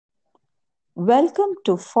Welcome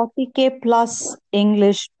to 40K Plus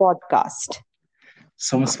English Podcast.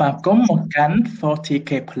 សូមស្វាគមន៍មកកាន់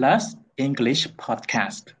 40K Plus English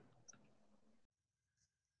Podcast.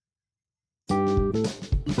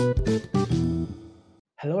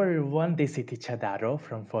 Hello everyone, this is Teacher Daro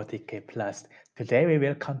from 40K Plus. Today we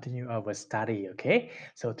will continue our study, okay?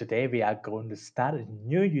 So today we are going to start a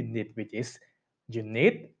new unit which is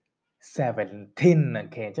Unit 17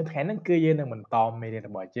 okay ចឹងថ្ងៃហ្នឹងគឺយើងនឹងបន្តមេរៀនរ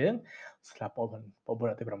បស់យើងសម្រាប់បងប្អូ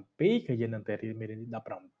នទី7គឺយើងនឹងទៅរៀនមេរៀនទី17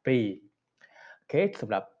អូខេស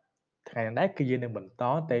ម្រាប់ថ្ងៃនេះដែរគឺយើងនឹងបន្ត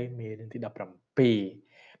ទៅមេរៀនទី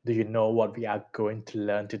17 Do you know what we are going to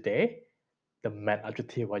learn today? The main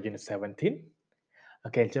objective of Unit 17អូ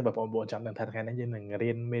ខេអញ្ចឹងបងប្អូនចាំដឹងថាថ្ងៃនេះយើងនឹង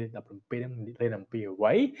រៀនមេរៀន17នឹងរៀនអំពីអ្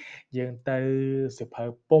វីយើងទៅសៀវភៅ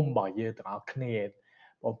ពុម្ពរបស់យើងទាំងអស់គ្នា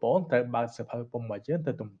បងប្អូនត្រូវបើកសៀវភៅពុម្ពរបស់យើង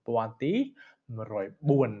ទៅទំព័រទី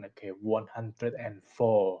104អូខេ104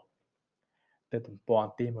ទៅទំព័រ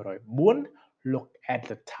ទី104 Look at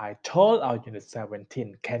the title of Unit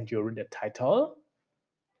 17 Can you read the title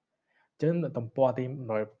ចឹងទំព័រទី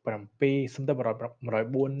107សំដៅ104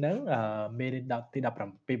ហ្នឹងមេរៀនទី17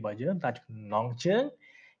របស់យើងតើចំណងជើង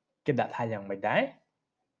គេដាក់ថាយ៉ាងម៉េចដែរ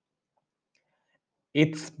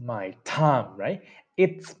It's my time right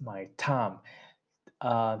It's my time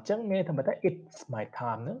ចឹងមានថា It's my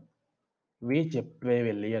time ហ្នឹងវាជាពេល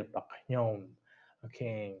វេលារបស់ខ្ញុំអូ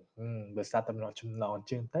ខេបើសារតំណចំណង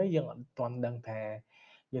ជើងទៅយើងអត់ទាន់ដឹងថា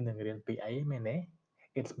យើងនឹងរៀនពីអីមែនទេ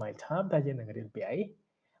It's my time តែយើងនឹងរៀនពីអី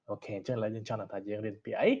អូខេអញ្ចឹងឥឡូវយើងចង់ថាយើងរៀន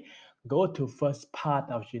ពីអី Go to first part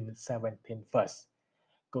of unit 17 first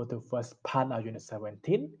Go to first part of unit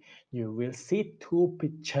 17 you will see two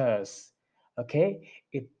pictures okay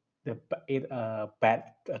it bed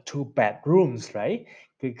two bedrooms right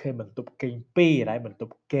គឺឃើញបន្ទប់គេងពីរ right បន្ទ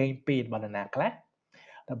ប់គេងពីររបស់នរណាខ្លះ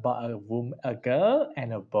about a girl and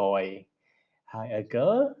a boy hi a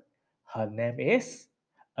girl her name is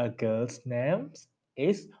a girl's name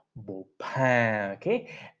is Bupa okay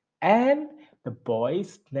and the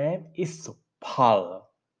boy's name is Supal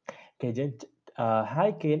គេយើងហើ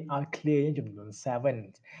យគេឲ្យ clear ចំនួន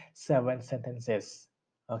7 sentences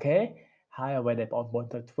អូខេហើយអ្វីដែលបងប្អូន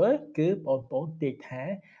ត្រូវធ្វើគឺបងប្អូនទាយថា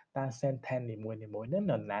តើ sentence នីមួយៗហ្នឹង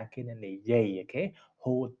នរណាគេនឹងនិយាយអូខេ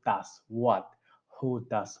Who does what Who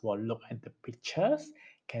does what look at the pictures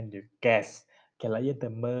can you guess គេឡើយយើងទៅ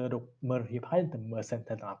មើលរូបហើយទៅមើល sentence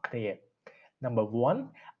ទាំងអស់គ្នា Number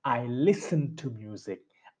 1 I listen to music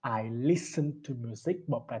I listen to music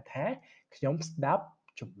បកប្រែថាខ្ញុំស្ដាប់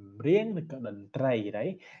ចម្រៀងឬក៏តន្ត្រី right អ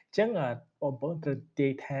ញ្ចឹងបងប្អូនត្រូវទា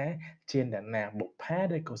យថាជាអ្នកណាបុប្ផា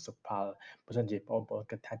ឬក៏សុផលបើមិនជាបងប្អូន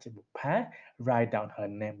គិតថាជាបុប្ផា write down her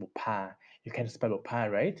name បុប្ផា you can spell បុប្ផា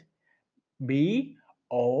right B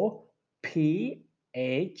O P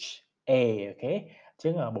H A អូខេអញ្ចឹ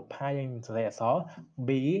ងបុប្ផាយើងសរសេរអក្សរ B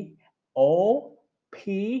O P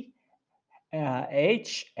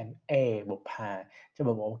H and A បុប្ផាអញ្ចឹងប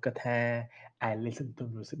ងប្អូនគិតថា I listen to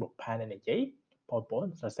music បុប្ផានេះនិយាយបងប្អូន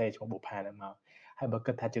សរសេរឈ្មោះបុប្ផាហ្នឹងមកហើយបើ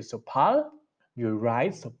គិតថាជាសុផល you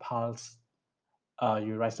write Supal's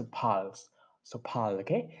you write Supal អូ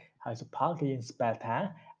ខេហើយ Supal គឺយើង spell ថា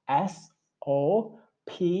S O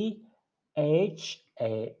P H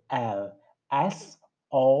A L S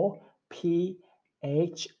O P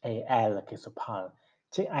H A L អូខេ Supal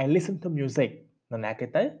ចឹង I listen to music នរណាគេ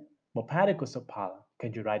ទៅបុប្ផាឬក៏ Supal can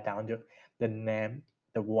you write down the name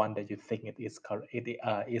the one that you think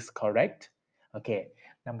is correct okay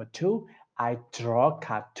number 2 I draw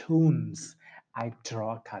cartoons I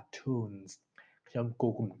draw cartoons ខ្ញុំគូ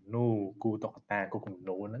គំនូគូតុក្កតាគូគំ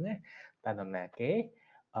នូហ្នឹងណាតើនរណាគេ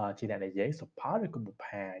ជាអ្នកនិយាយសុផលឬក៏បុប្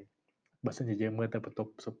ផាបើសិនជាយើងមើលទៅបន្ទ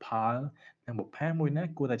ប់សុផលនិងបុប្ផាមួយណា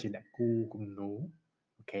គួរតែជាអ្នកគូគំនូ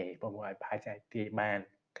អូខេបងប្អូនអាចប្រហែលជាទាយបាន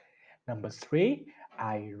Number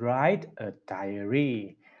 3 I write a diary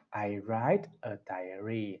I write a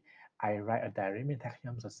diary I write a diary មានថាខ្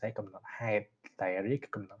ញុំសរសេរកំណត់ហេតុ diary គឺ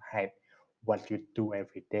កំណត់ហេតុ what you do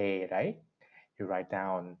every day right you write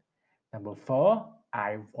down Number 4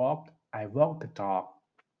 I walk the dog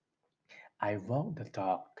I walk the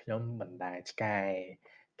dog ខ្ញុំបណ្ដាឆ្កែ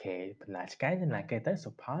អូខេបណ្ដាឆ្កែចំណាយគេទៅ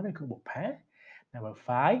សុផលឬក៏បុប្ផា Number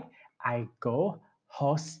 5 I go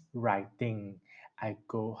horse riding I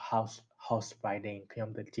go horse riding ខ្ញុំ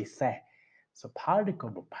ទៅជិះសេះសុផលឬក៏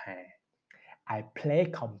បុប្ផា I play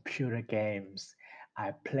computer games I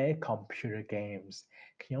play computer games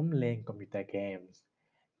ខ្ញុំលេង computer games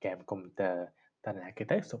ហ្គេមកុំព្យូទ័រតើណាគេ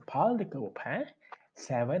ទៅសុផលឬក៏បុប្ផា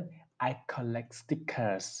 7 I collect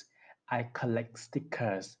stickers I collect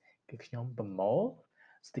stickers គឺខ្ញុំប្រមូល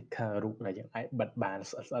sticker រូបដែលយើងអាចបិទបាន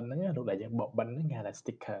ស្អិតៗហ្នឹងរូបដែលយើងបកបិទហ្នឹងគេហៅថា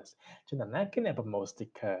stickers ចឹងតើណាគេអ្នកប្រមូល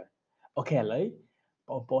sticker អូខេឥឡូវ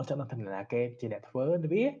បងប្អូនចាំដល់ដំណើរគេជាអ្នកធ្វើ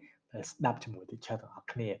វាស្ដាប់ជាមួយ teacher ទាំងអស់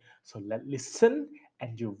គ្នា so let's listen and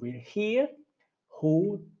you will hear who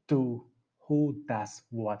do who does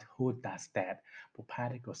what who does that បុប្ផា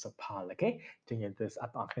ឬក៏សុផលអូខេចឹងយើងទៅស្ដា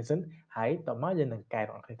ប់បងប្អូនគ្នាសិនហើយតោះមកយើងនឹងកែ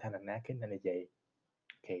បងប្អូនគ្នាថានរណាគេនឹងនិយាយ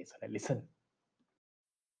អូខេ so let's listen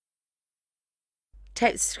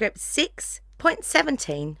Text script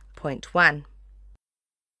 6.17.1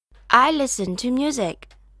 I listen to music.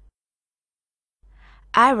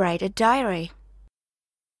 I write a diary.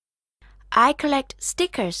 I collect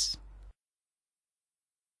stickers.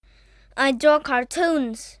 I draw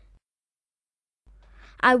cartoons.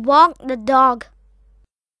 I walk the dog.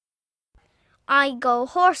 I go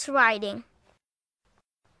horse riding.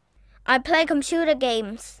 I play computer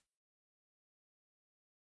games.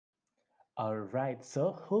 alright so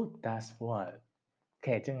who does what អូ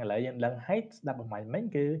ខេចឹងឥឡូវយើងដឹងហើយស្ដាប់បំមិញ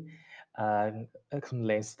គឺសំ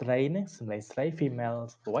ឡេងស្ត្រីហ្នឹងសំឡេងស្រី female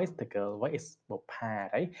voice the girl voice is បុប្ផា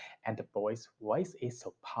right and the boy's voice is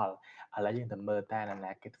សុផលឥឡូវយើងទៅមើលតើនរ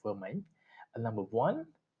ណាគេធ្វើមិញ number 1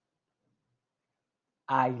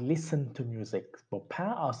 I listen to music បុប្ផា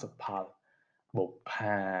or សុផលបុប្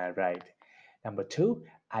ផា right number 2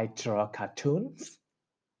 I draw cartoons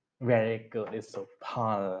very good is សុផ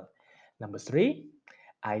ល number 3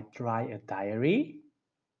 I write a diary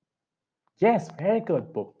yes very good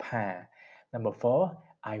បុប្ផា number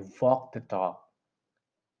 4 I walk the dog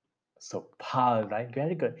so pal right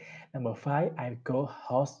very good number 5 I go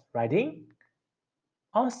horse riding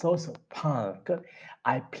also so pal good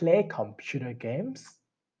I play computer games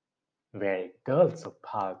very good so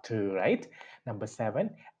pal too right number 7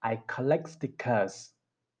 I collect stickers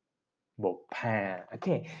បុប្ផា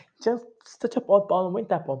okay just ចុះបងប្អូនវិញ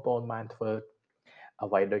តើបងប្អូនបានធ្វើអ្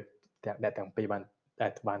វីដូចទាំងពីរបា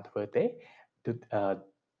នធ្វើទេ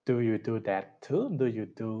do you do that too do you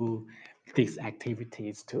do these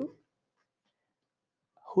activities too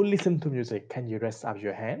who listen to music can you raise up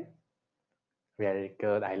your hand very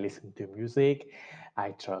good I listen to music I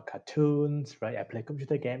draw cartoons right I play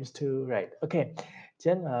computer games too right okay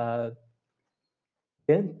ចឹង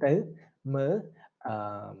យើងទៅមើល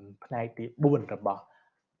ផ្នែកទី4របស់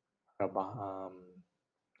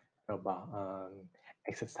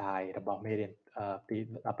exercise របស់មេរៀនទី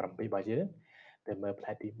17របស់យើងទៅមើលផ្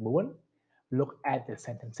នែកទី4 look at the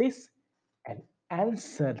sentences and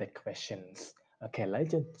answer the questions អូខេឥឡូវ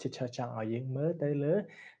យើងចង់ឲ្យយើងមើលទៅលើ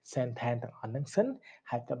sentence ទាំងអស់ហ្នឹងសិន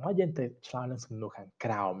ហើយតោះមកយើងទៅឆ្លើយនឹងសំណួរខាង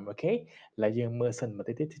ក្រោមអូខេឥឡូវយើងមើលសិនបន្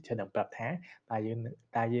តិចទៀត teacher នឹងប្រាប់ថាតើយើង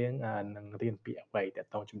នឹងរៀនពីអ្វីទាក់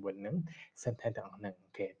ទងជាមួយនឹង sentence ទាំងអស់ហ្នឹងអូ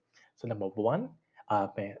ខេ so number 1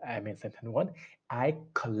 I mean sentence 1 I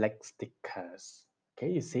collect stickers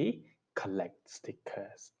okay you see collect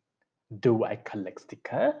stickers do I collect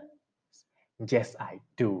stickers yes I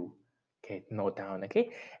do okay note down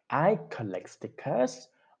okay I collect stickers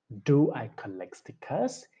do I collect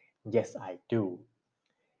stickers yes I do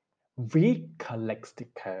we collect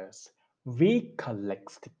stickers we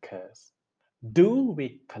collect stickers do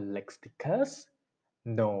we collect stickers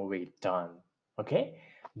no we don't okay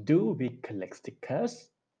do we collect stickers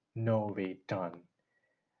no we don't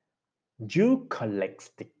you collect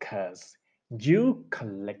stickers you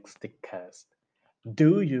collect stickers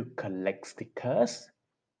do you collect stickers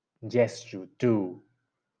yes you do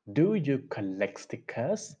do you collect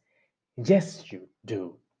stickers yes you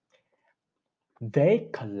do they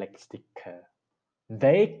collect stickers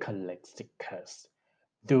they collect stickers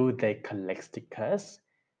do they collect stickers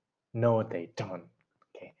no they don't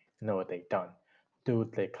okay no they don't do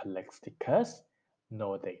they collect stickers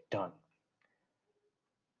no they don't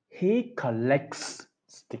he collects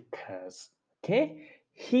stickers okay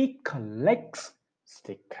he collects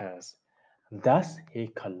stickers does he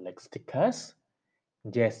collect stickers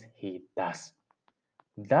yes he does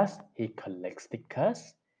does he collect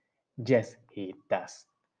stickers yes he does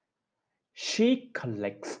she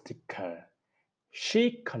collects stickers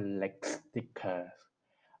she collects stickers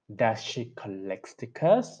does she collect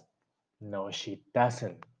stickers no she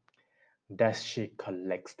doesn't does she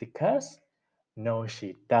collect stickers no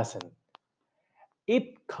she doesn't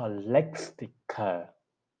it collects stickers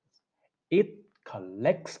it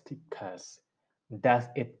collects stickers does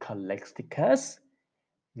it collect stickers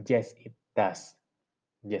yes it does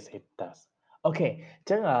yes it does អូខេអញ្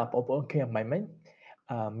ចឹងបងប្អូនឃើញមិនមិញ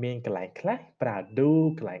មានកន្លែងខ្លះប្រើ do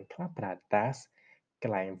កន្លែងខ្លះប្រើ does ក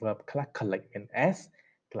ន្លែង verb ខ្លះ collect មាន s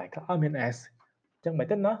កន្លែងខ្លះអត់មាន s អញ្ចឹងមិន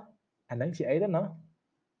ទេណាអាហ្នឹងជាអីទៅណា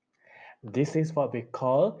this is what we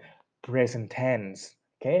call present tense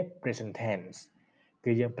okay present tense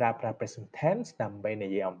គឺយើងប្រើ present tense ដើម្បីនិ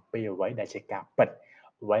យាយអំពីអ្វីដែលជាការពិត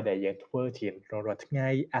អ្វីដែលយើងធ្វើជារាល់ថ្ងៃ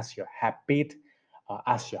as your habit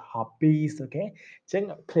as your hobbies អូខេអញ្ចឹង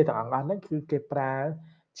clear ទាំងអស់ហ្នឹងគឺគេប្រើ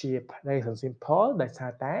ជា present simple ដោយសា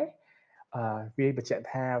រតែវាបញ្ជាក់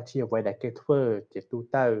ថាជាអ្វីដែលគេធ្វើជាទូ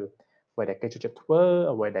ទៅអ្វីដែលគេចូលចិត្តធ្វើ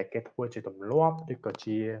អ្វីដែលគេធ្វើជាទម្លាប់ឬក៏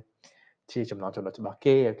ជាចំណងចំណុចរបស់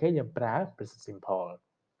គេអូខេយើងប្រើ present simple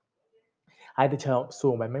ហើយទៅសួ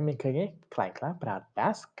រមិនមានឃើញទេកន្លែងខ្លះប្រើ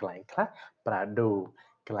does កន្លែងខ្លះប្រើ do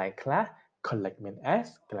កន្លែងខ្លះ collect មាន s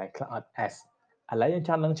កន្លែងខ្លះអត់ s ឥឡូវយើងច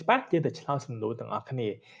ង់ដឹងច្បាស់យើងទៅឆ្លើយសំណួរទាំងអស់គ្នា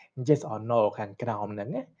yes or no ខាងក្រោមហ្នឹង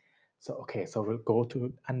ណា so okay so we'll go to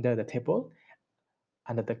under the table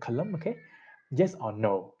under the column okay yes or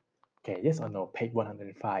no okay yes or no page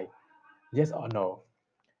 105 yes or no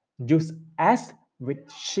use s with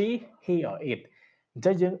she he or it អញ្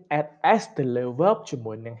ចឹងយើង add s ទៅលើ verb ជា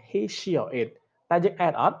មួយនឹង he she or it តែយើង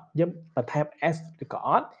add អត់យើងបន្ថែម s ឬក៏អ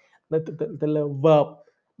ត់ទៅលើ verb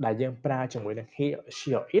ដែលយើងប្រើជាមួយនឹង he she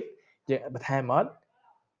or it យើងបន្ថែមអត់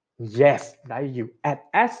yes ដែល you add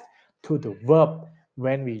s to the verb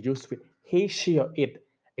when we use with he she or it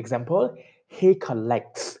example he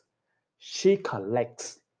collects she collects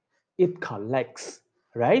it collects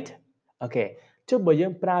right okay ចុះបើយើ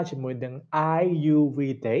ងប្រើជាមួយនឹង I you we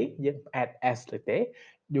they យើង add s ទៅទេ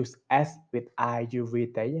use s with I you we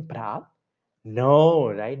they យើងប្រើអត់ no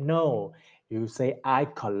right no you say I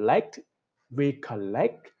collect we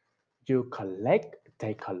collect you collect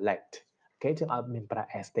they collect អូខេចឹងអត់មានប្រើ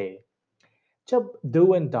s ទេចុះ do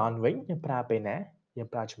and done វិញយើងប្រើពេលណាយើង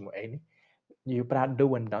ប្រើជាមួយអីនេះ you ប្រើ do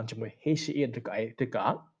and done ជាមួយ he she it ឬក៏អ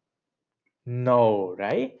ត់ no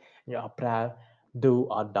right យើងអត់ប្រើ do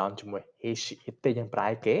or done ជាមួយ he she it ទេយើងប្រើ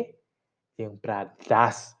គេយើងប្រើ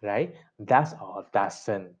does right does or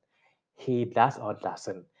doesn't he does or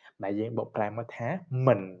doesn't ដែលយើងបកប្រែមកថា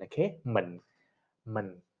មិនអូខេមិន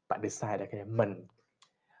បដិសេធអូខេមិន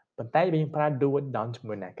ប៉ុន្តែយើងប្រើ do and done ជា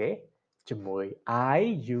មួយណាគេជាមួយ I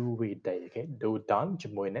you we they អូខេ do done ជា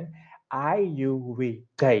មួយនឹង I you we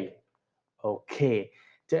they អូខេ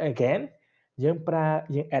ចឹង again យើង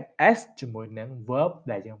add s ជាមួយនឹង verb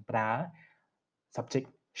ដែលយើងប្រើ subject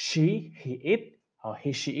she he it or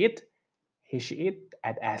he she it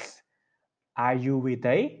add s are you with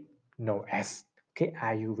they no s អូខេ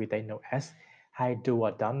are you with they no s ហើយ do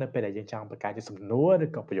or done នៅពេលដែលយើងចង់បង្កើតជាសំណួរឬ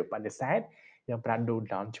ក៏ប្រយោគបដិសេធយើងប្រើ do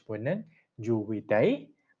done ជាមួយនឹង you with they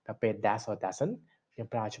ដល់ពេល does or doesn't យើង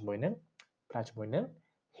ប្រើជាមួយនឹង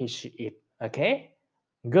he she it អូខេ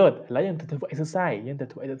good ឥឡូវយើងទៅធ្វើ exercise យើង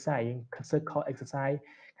circle exercise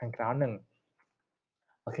ខាងក្រោមហ្នឹង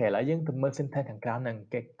អូខេឥឡូវយើងទៅមើល sentence ខាងក្រោមហ្នឹង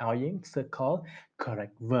គេឲ្យយើង circle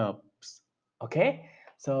correct verbs អូខេ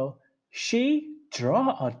so she draw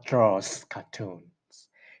or draws cartoons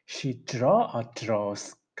she draw or draws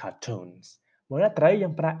cartoons មកដល់ត្រូវយើ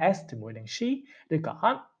ងប្រើ s ជាមួយនឹង she ឬក៏អ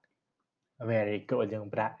ត់ very good យើង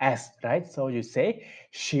ប្រើ s right so you say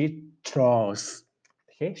she draws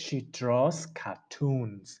okay she draws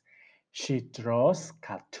cartoons she draws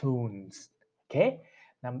cartoons okay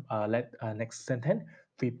now next sentence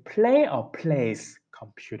we play or plays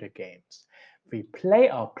computer games we play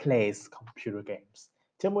or plays computer games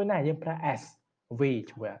ជាមួយណាយើងប្រើ s we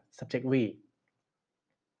ជាមួយ subject we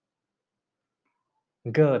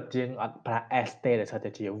good យើងអត់ប្រើ s ទេដោយសារតែ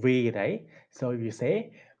ជា we right so you say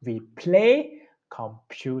we play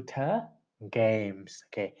computer games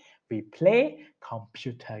okay we play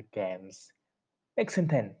computer games next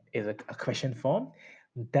sentence is a question form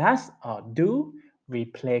does or do we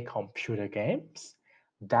play computer games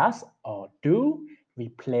does or do we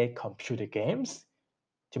play computer games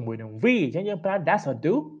ជាមួយនឹង we អញ្ចឹងយើងប្រើ does or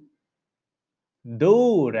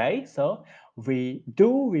do right so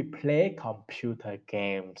we play computer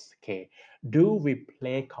games okay do we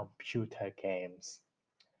play computer games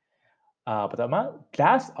បន្តមក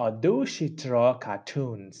does or do she draw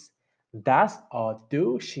cartoons does or do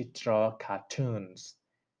she draw cartoons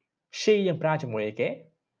she យើងប្រើជាមួយអីគេ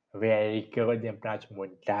very good យើងប្រើជាមួយ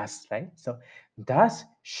does right so does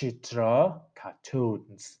she draw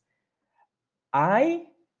cartoons I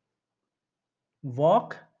walk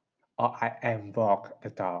or I am walk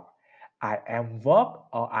the dog I am walk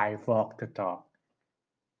or I walk the dog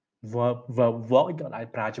verb walk យើងអាច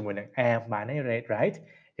ប្រើជាមួយនឹង am បានទេ right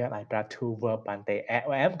យើងអាចប្រើ to verb បានទេ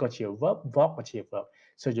am ក៏ជា verb walk ក៏ជា verb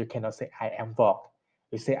so you cannot say I am walk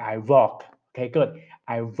you say I walk okay good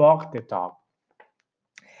I walk the dog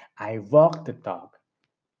I walk the dog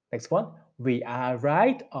next one we are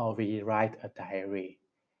write or we write a diary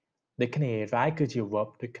ដូចគ្នា write គឺជា verb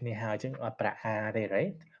ដូចគ្នាហើយអញ្ចឹងអត់ប្រើ are ទេ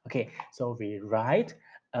right okay so we write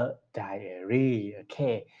a diary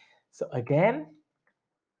okay so again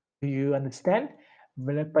do you understand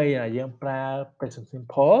ពេលយើងប្រើ present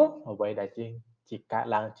simple អ្វីដែលយើង ជាកើត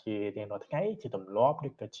ឡើងជារៀងរាល់ថ្ងៃជាទម្លាប់ឬ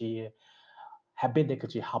ក៏ជា habit ឬក៏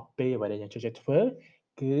ជា hobby អ្វីដែលយើងចូលចិត្តធ្វើ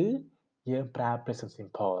គឺយើងប្រើ present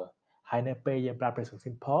simple ហើយនៅពេលយើងប្រើ present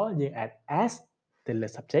simple យើង add s ទៅលើ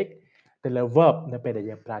subject ទៅលើ verb នៅពេលដែល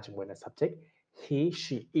យើងប្រើជាមួយនឹង subject he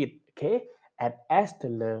she it okay add s ទៅ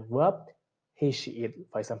លើ verb he she it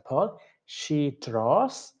for example she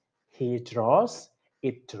draws he draws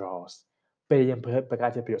it draws ពេលយើងប្រកាស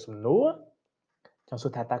ជាប្រយោគសំណួរចង់សួ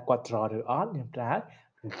រថាតើគាត់ draw ឬអត់យើងប្រើ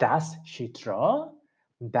does she draw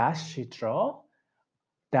does she draw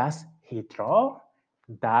does he draw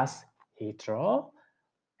does he draw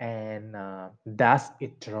and does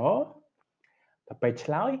it draw ដល់ពេល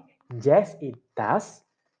ឆ្លើយ yes it does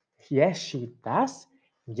yes she does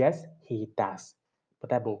yes he does ប៉ុ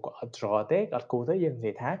ន្តែបើគាត់អត់ draw ទេអត់គូទេយើងនិ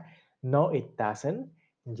យាយថា no it doesn't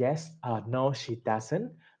yes no she doesn't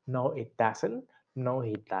no it doesn't no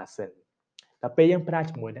he doesn't ដល់ពេលយើងប្រើ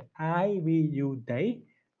ជាមួយនឹង I we you they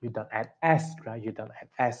you don't add s right you don't add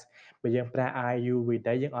s បើយើងប្រើ I you we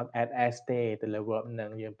they យើងអត់ add s ទេទៅលើ verb នឹ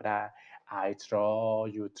ងយើងប្រើ I draw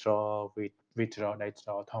you draw we draw they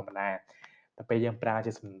draw ធម្មតាដល់ពេលយើងប្រើ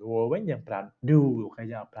ជាសំណួរវិញយើងប្រើ do គេ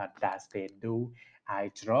យើងអត់ប្រើ does ទេ do I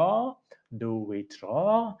draw do we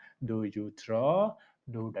draw do you draw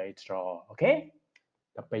do they draw អូខេ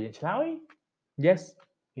ដល់ពេលយើងឆ្លើយ yes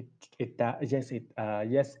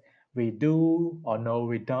yes we do or no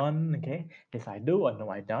we don't okay yes I do or no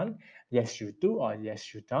I don't yes you do or yes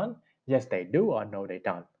you don't yes they do or no they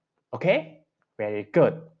don't okay very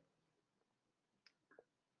good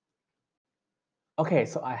okay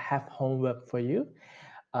so I have homework for you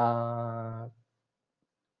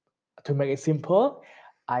to make it simple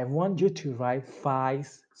I want you to write 5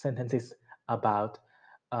 sentences about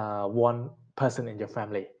one person in your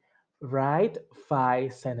family write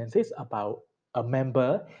 5 sentences about a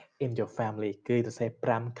member in your family គឺទៅសេ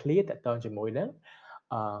5 clear តើតើជាមួយនឹង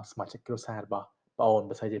សមាជិកគ្រួសាររបស់បងអូន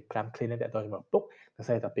បើសិនជា5 clear នឹងតើតើជាមួយពុកទៅ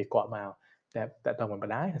សេតែពីគាត់មកតែតើតើមួយ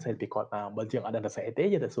ម្ដាយទៅសេពីគាត់មកបើយើងអត់ដឹងទៅសេទេ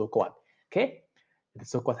យើងទៅសួរគាត់អូខេទៅ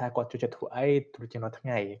សួរគាត់ថាគាត់ចូលចិត្តធ្វើអីធ្វើជារាល់ថ្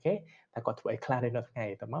ងៃអូខេតែគាត់ធ្វើអីខ្លះរាល់ថ្ងៃ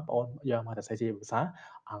តើមកបងអូនយកមកទៅសេជាភាសា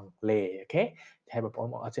អង់គ្លេសអូខេហើយបងប្អូន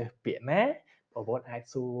មកអត់ចេះពាក្យណាបងប្អូនអាច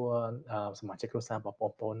សួរសមាជិកគ្រួសាររបស់ប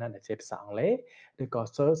ងប្អូនណាដែលចេះភាសាអង់គ្លេសឬក៏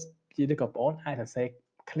search ឬក៏បងប្អូនអាចសរសេរ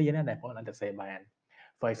clear ណាដែលបងប្អូនអាចសរសេរបាន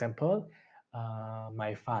for example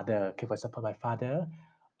my father okay for example my father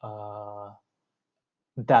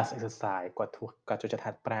does exercise គាត់ចូលចិត្ត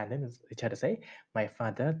ហាត់ប្រាណហ្នឹងចេះទៅ say my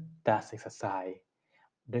father does exercise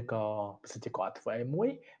ឬក៏បើសិនជាគាត់អត់ធ្វើអីមួយ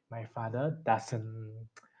my father doesn't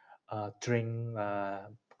drink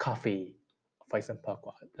coffee for example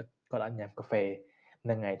គាត់អត់ញ៉ាំកាហ្វេហ្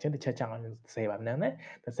នឹងហើយអញ្ចឹងទៅចង់ឲ្យសរសេរបែបហ្នឹងណា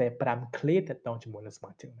សរសេរ5 clear ទៅតងជាមួយនឹងសមា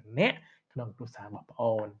ជិកម្នាក់ក្នុងគ្រួសាររបស់បង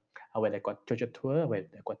អូនអ្វីដែលគាត់ចូលចិត្តធ្វើអ្វី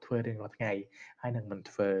ដែលគាត់ធ្វើរៀងរាល់ថ្ងៃហើយនឹងមិន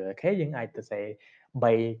ធ្វើអូខេយើងអាចទៅសរសេរ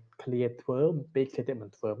3 clear ធ្វើ2 clear ទៀតមិន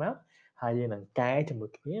ធ្វើមកហើយយើងនឹងកែជាមួយ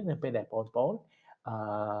គ្នានៅពេលដែលបងប្អូន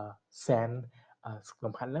send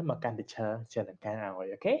លំហាត់ហ្នឹងមកកាន់ teacher ជានឹងការឲ្យ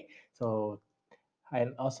អូខេ so and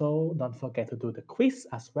also don't forget to do the quiz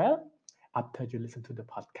as well after you listen to the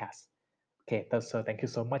podcast okay so thank you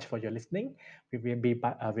so much for your listening we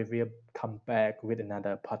will come back with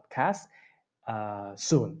another podcast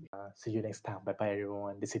soon see you next time bye bye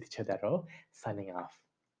everyone this is teacher Daro signing off